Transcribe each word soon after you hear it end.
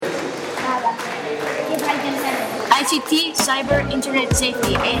ICT, Cyber, Internet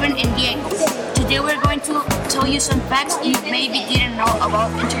Safety, Adrian and Diego. Today we're going to tell you some facts you maybe didn't know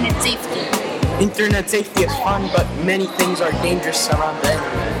about Internet safety. Internet safety is fun, but many things are dangerous around the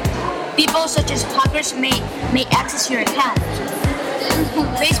internet. People such as hackers may access your account.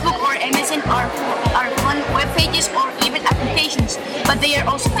 Facebook or MSN are fun web pages or even applications, but they are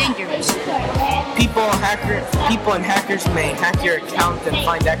also dangerous. People and hackers may hack your account and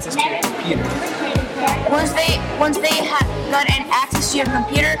find access to your computer. Once they have got an access to your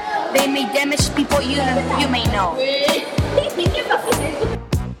computer, they may damage people you may know.